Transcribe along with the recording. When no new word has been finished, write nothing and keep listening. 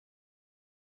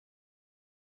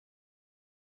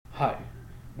Hi,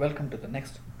 welcome to the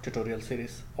next tutorial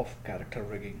series of character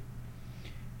rigging.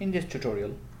 In this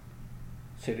tutorial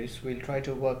series, we'll try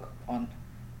to work on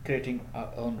creating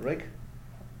our own rig.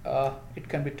 It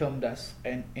can be termed as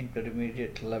an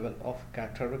intermediate level of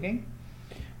character rigging,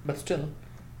 but still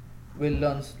we'll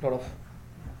learn a lot of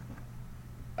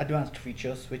advanced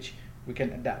features which we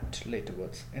can adapt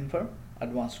laterwards in for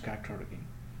advanced character rigging.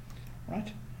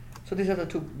 Right? So these are the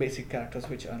two basic characters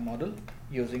which I model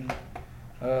using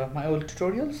my old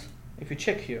tutorials. If you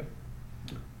check here,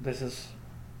 this is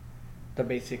the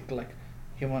basic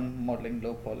human modeling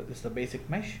low poly. This is the basic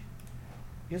mesh.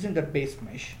 Using the base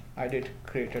mesh, I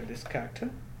created this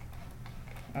character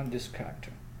and this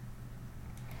character.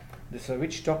 This is a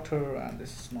witch doctor and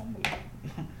this is normal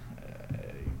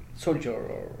soldier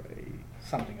or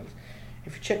something else.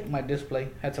 If you check my display,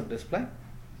 heads up display,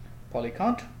 poly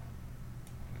count,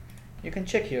 you can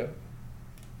check here.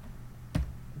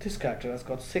 This character has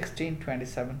got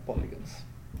 1627 polygons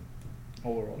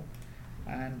overall,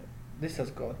 and this has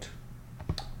got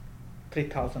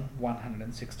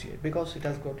 3168 because it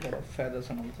has got a lot of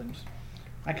feathers and all things.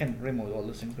 I can remove all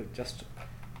these things, but just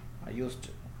I used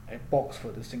a box for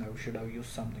this thing. I should have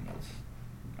used something else.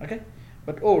 Okay,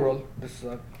 but overall this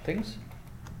are things,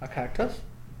 are characters.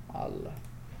 I'll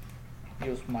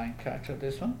use my character,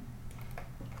 this one.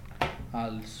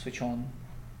 I'll switch on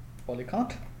poly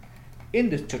count. In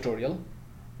this tutorial,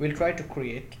 we'll try to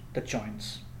create the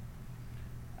joints,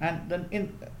 and then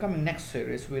in coming next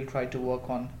series, we'll try to work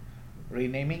on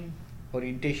renaming,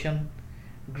 orientation,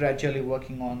 gradually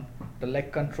working on the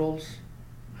leg controls,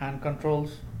 hand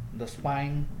controls, the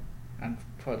spine, and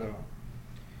further on.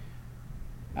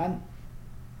 And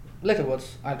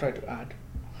laterwards, I'll try to add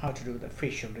how to do the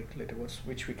facial rig laterwards,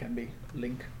 which we can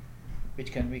link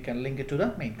it to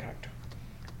the main character.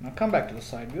 Now come back to the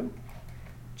side view.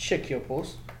 Check your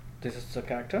pose. This is the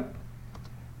character.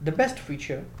 The best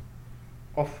feature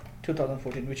of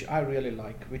 2014, which I really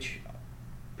like, which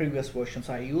previous versions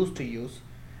I used to use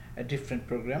at different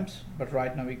programs, but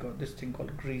right now we got this thing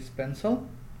called grease pencil.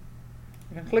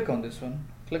 You can click on this one,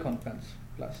 click on pens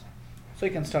plus, so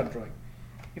you can start drawing.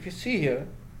 If you see here,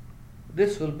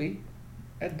 this will be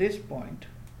at this point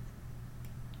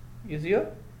is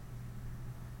your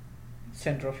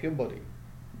center of your body,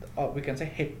 or we can say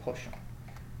head portion.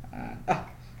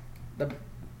 And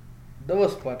the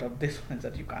worst part of this one is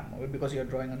that you can't move it because you're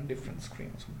drawing on a different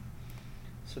screen.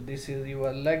 So this is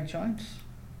your leg joints.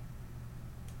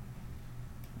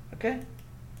 Okay,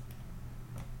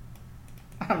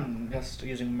 I'm just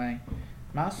using my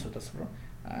mouse, so that's wrong.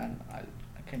 And I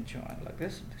can join like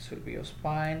this. This will be your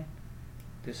spine,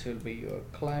 this will be your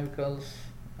clavicles,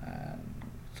 and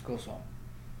it goes on.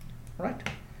 Right,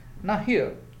 now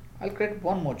here I'll create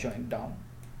one more joint down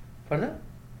for the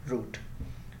root,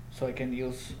 so I can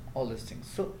use all these things.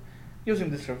 So using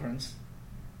this reference,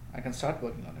 I can start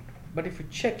working on it. But if you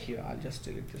check here, I'll just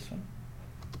delete this one.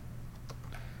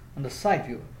 On the side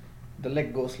view, the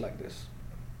leg goes like this.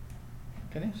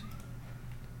 Can you see?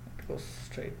 It goes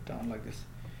straight down like this.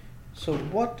 So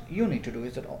what you need to do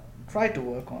is that try to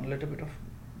work on a little bit of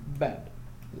bend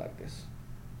like this.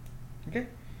 Okay,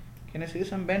 can you see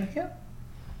some bend here?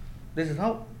 This is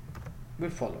how we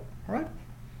follow. All right,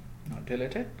 now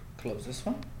delete it, close this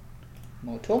one,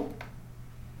 more tool.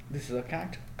 This is a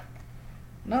character.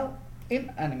 Now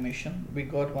in animation, we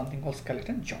got one thing called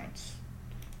skeleton joints.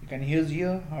 You can use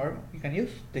here or you can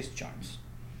use these joints.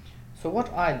 So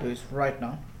what I'll do is right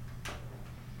now,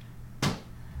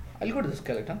 I'll go to the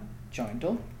skeleton joint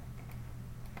tool.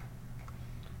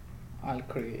 I'll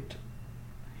create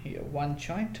here one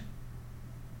joint,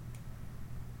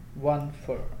 one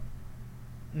for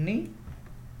knee,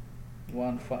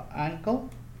 one for ankle.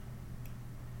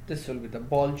 This will be the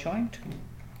ball joint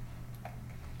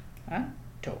and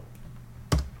toe.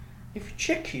 If you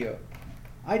check here,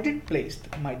 I did place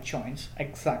my joints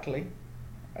exactly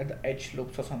at the edge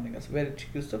loops or something else, where it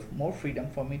gives more freedom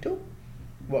for me to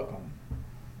work on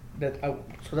that,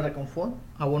 so that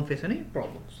I won't face any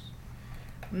problems.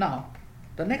 Now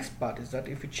the next part is that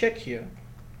if you check here,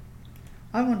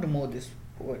 I want to move this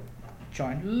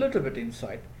joint a little bit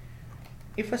inside.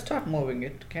 If I start moving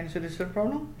it, can you see this is a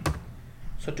problem?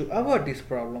 So to avoid this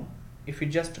problem, if you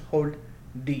just hold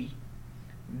D,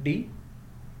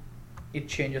 it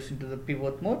changes into the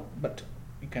pivot mode, but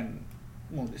you can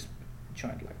move this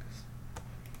joint like this.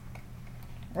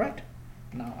 Right,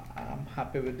 now I'm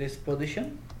happy with this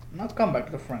position. Now come back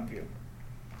to the front view.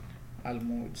 I'll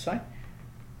move it side.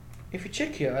 If you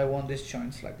check here, I want these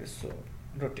joints like this, so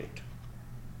rotate.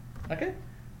 Okay,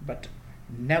 but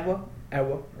never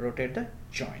ever rotate the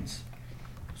joints.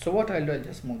 So what I'll do, I'll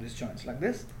just move these joints like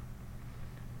this.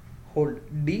 hold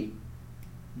D,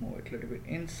 move it a little bit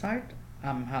inside.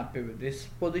 I'm happy with this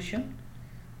position.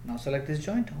 Now select this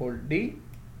joint, hold D,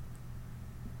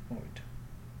 move it.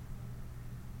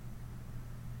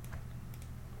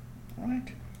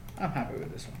 Alright, I'm happy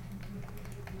with this one.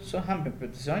 So I'm happy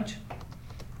with this joint.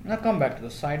 Now come back to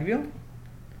the side view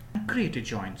and create a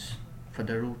joints for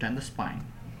the root and the spine.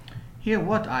 Here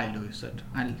what I'll do is that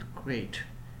I'll create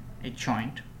a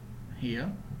joint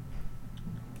here.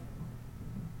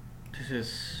 This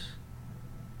is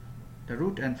the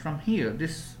root, and from here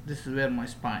this is where my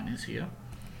spine is here.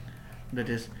 That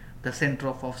is the center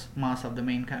of mass of the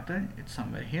main character. It's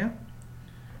somewhere here.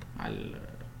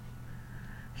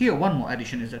 Here one more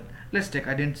addition is that, let's take,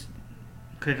 I didn't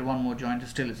create one more joint,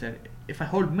 still is that if I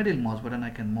hold middle mouse button I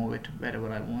can move it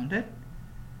wherever I want it.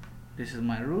 This is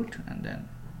my root, and then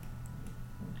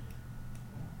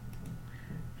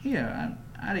here I'm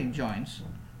adding joints.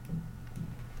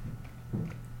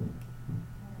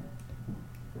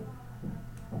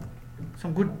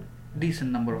 Some good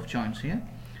decent number of joints here.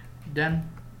 Then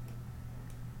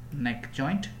neck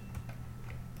joint,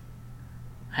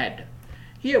 head.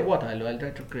 Here what I'll do, I'll try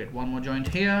to create one more joint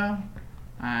here,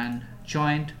 and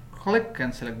joint, click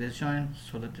and select this joint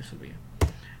so that this will be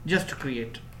just to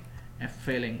create a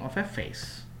feeling of a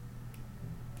face.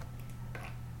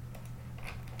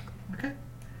 Okay,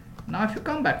 now if you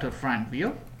come back to the front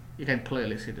view, you can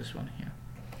clearly see this one here,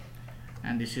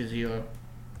 and this is your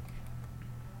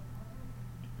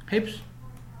hips,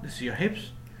 this is your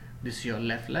hips, this is your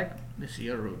left leg, this is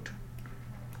your root.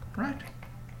 Right,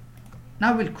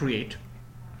 now we'll create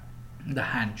the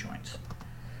hand joints.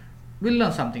 We'll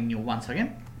learn something new once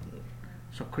again.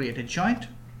 So create a joint,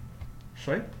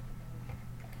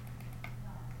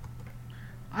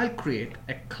 I'll create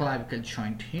a clavicle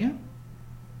joint here,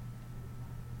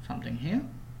 something here.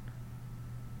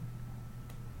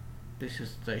 This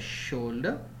is the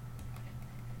shoulder.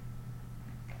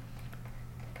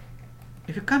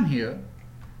 If you come here,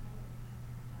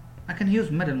 I can use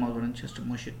middle mouse button just to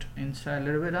push it inside a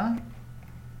little bit on,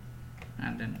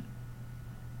 and then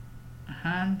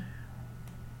hand,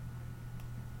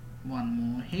 one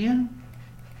more here,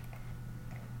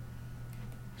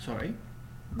 sorry,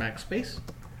 backspace,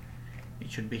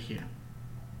 it should be here.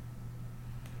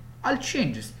 I'll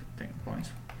change this thing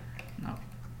points. Now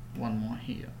one more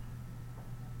here,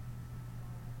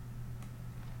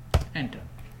 enter.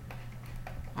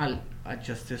 I'll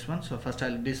adjust this one. So first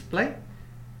I'll display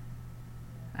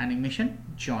animation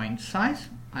joint size.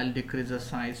 I'll decrease the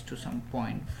size to some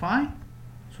 0.5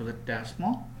 so that they're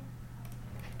small.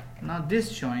 Now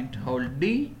this joint, hold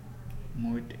D,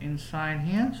 move it inside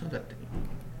here so that,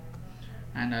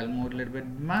 and I'll move it a little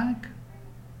bit back,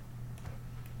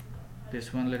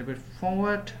 this one a little bit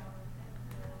forward.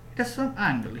 It has some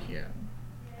angle here.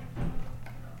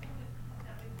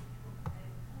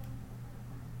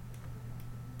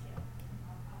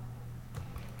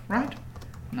 Right,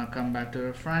 now come back to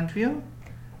the front view.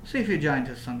 See if your joint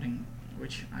is something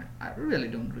which I really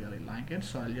don't really like it,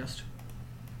 so I'll just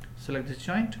select this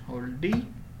joint, hold D,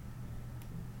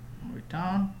 move it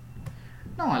down.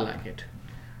 Now I like it.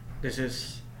 This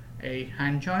is a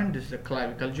hand joint, this is a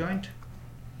clavicle joint.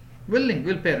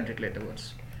 We'll parent it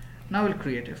laterwards. Now we'll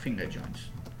create a finger joints.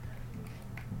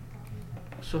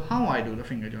 So how I do the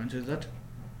finger joints is that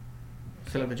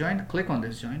select the joint, click on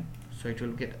this joint, so it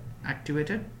will get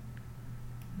activated.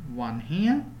 One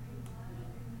here,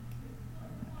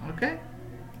 okay,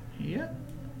 here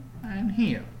and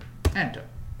here, enter.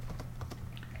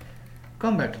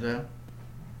 Come back to the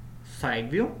side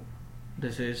view.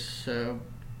 This is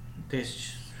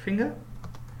this finger.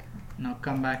 Now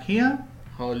come back here,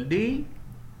 hold D,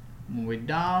 move it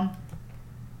down,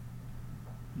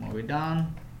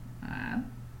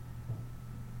 and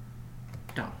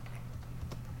down.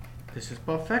 This is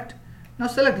perfect. Now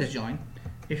select this joint.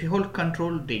 If you hold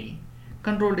Control D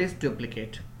is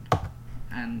duplicate,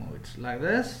 and move it like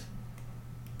this,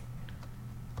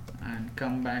 and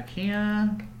come back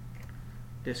here.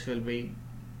 This will be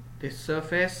this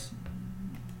surface.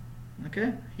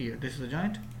 Okay, here, this is the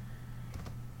joint.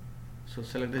 So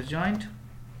select this joint,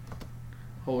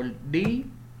 hold D,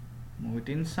 move it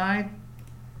inside,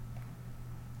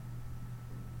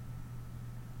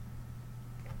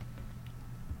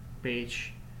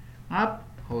 page up,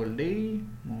 hold D,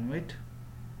 move it,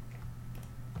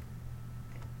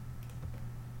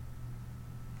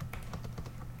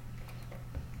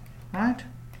 right.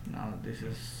 Now this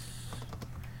is,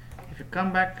 if you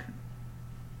come back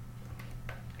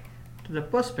to the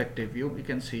perspective view, you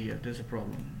can see here there's a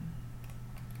problem.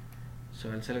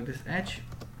 So I'll select this edge.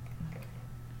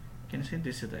 You can see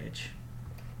this is the edge.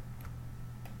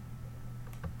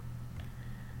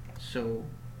 So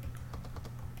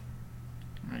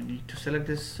I need to select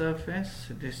this surface,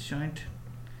 this joint.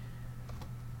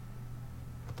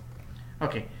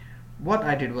 Okay, what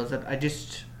I did was that I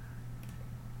just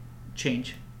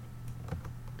change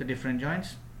the different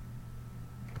joints.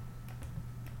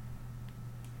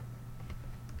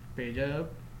 Page up,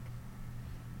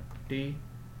 D.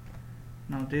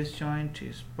 Now this joint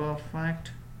is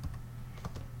perfect,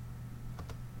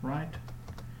 right?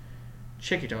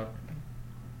 Check it out,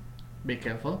 be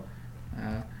careful.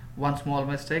 One small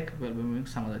mistake will be moving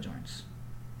some other joints,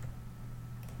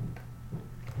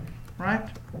 right?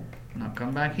 Now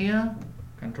come back here,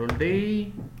 Control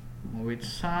D, move it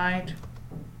side,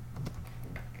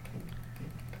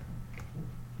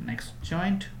 next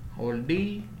joint, hold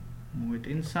D, move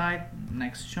it inside,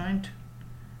 next joint.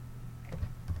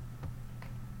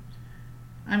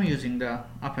 I'm using the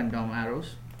up and down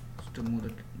arrows to move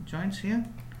the joints here.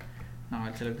 Now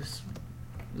I'll select this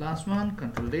last one,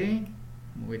 Control D,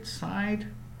 move it side.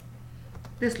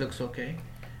 This looks okay,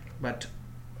 but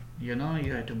you know,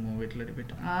 you have to move it a little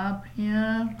bit up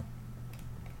here.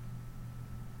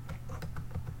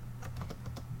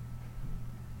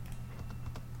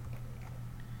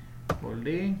 Hold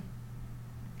D.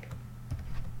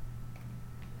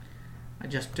 I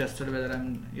just tested whether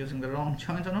I'm using the wrong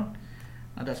joint or not.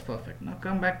 Now that's perfect. Now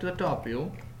come back to the top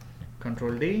view,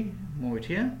 Control D, move it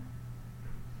here.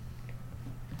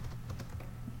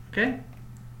 Okay,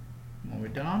 move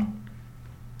it down,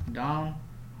 down,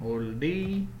 hold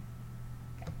D,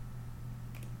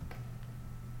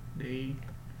 D,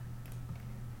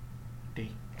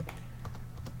 D.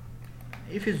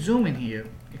 If you zoom in here,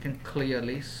 you can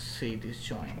clearly see these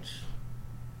joints.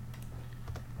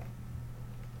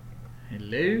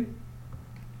 Hello,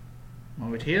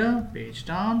 move it here, page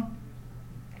down.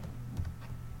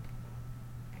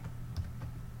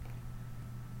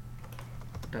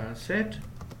 That's it.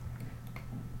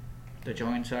 The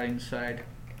joints are inside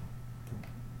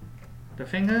the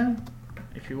finger.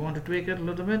 If you want to tweak it a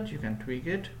little bit, you can tweak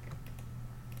it.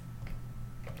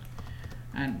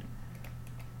 And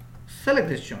select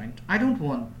this joint. I don't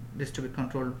want this to be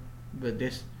controlled with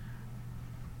this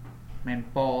main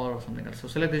paw or something else. So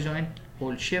select this joint,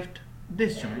 hold shift,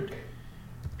 this joint,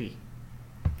 P.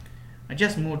 I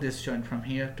just move this joint from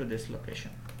here to this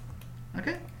location.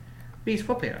 Okay, P is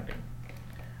for parenting.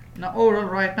 Now overall,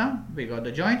 right now we got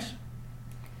the joints.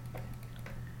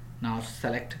 Now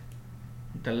select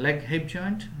the leg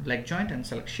joint, and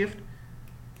select shift.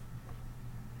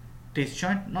 This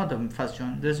joint, not the first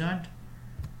joint, this joint,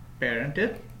 parent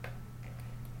it.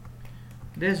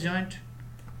 This joint,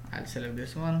 I'll select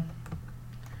this one.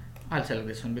 I'll select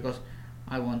this one because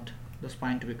I want the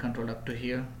spine to be controlled up to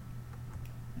here.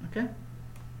 Okay,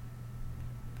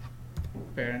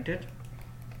 parent it.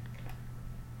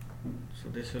 So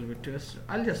this will be twist.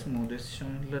 I'll just move this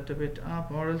joint a little bit up,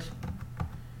 or else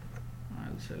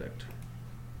I'll select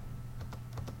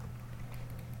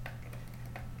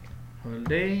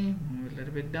hold A, move it a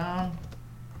little bit down,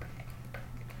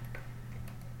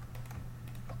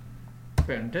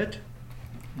 parent it.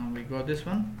 Now we got this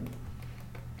one.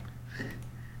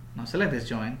 Now select this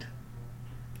joint,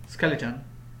 skeleton,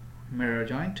 mirror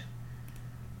joint.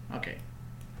 Okay,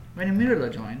 when you mirror the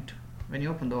joint, when you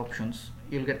open the options,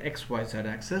 you'll get X, Y, Z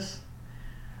axis.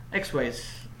 X, Y is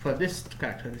for this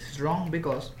character. This is wrong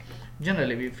because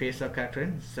generally we face our character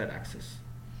in Z axis.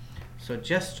 So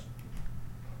just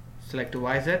select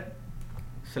Y, Z,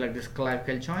 select this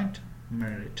clavicle joint,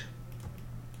 mirror it.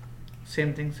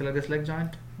 Same thing, select this leg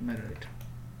joint, mirror it.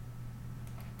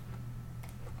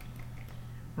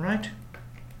 Right.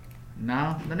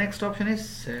 Now the next option is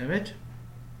save it.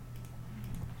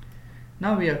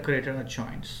 Now we have created our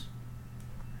joints.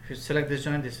 If you select this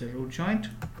joint, this is root joint,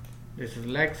 this is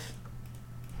legs.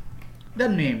 They're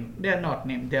named, they are not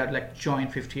named, they are like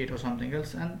joint 58 or something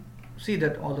else. And see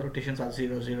that all the rotations are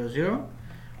 0, 0, 0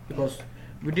 because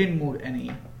we didn't move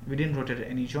any, we didn't rotate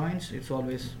any joints. It's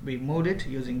always, we moved it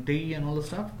using D and all the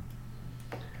stuff.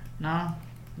 Now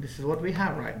this is what we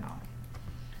have right now.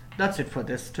 That's it for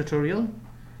this tutorial.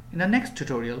 In the next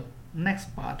tutorial,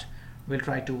 next part, we'll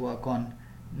try to work on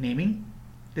naming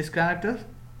this character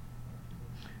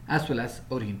as well as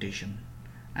orientation,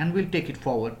 and we'll take it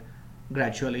forward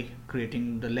gradually,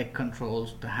 creating the leg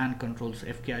controls, the hand controls,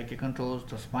 FKIK controls,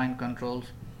 the spine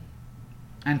controls,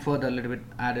 and further a little bit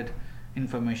added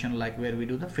information like where we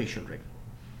do the facial rig.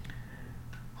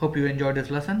 Hope you enjoyed this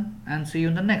lesson and see you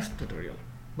in the next tutorial.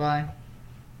 Bye.